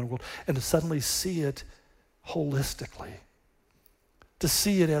going on in the world, and to suddenly see it holistically, to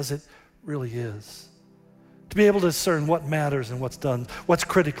see it as it really is, to be able to discern what matters and what's done, what's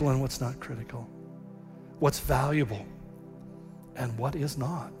critical and what's not critical, what's valuable and what is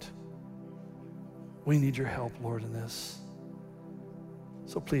not. We need your help, Lord, in this.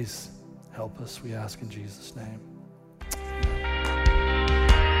 So please help us, we ask in Jesus' name.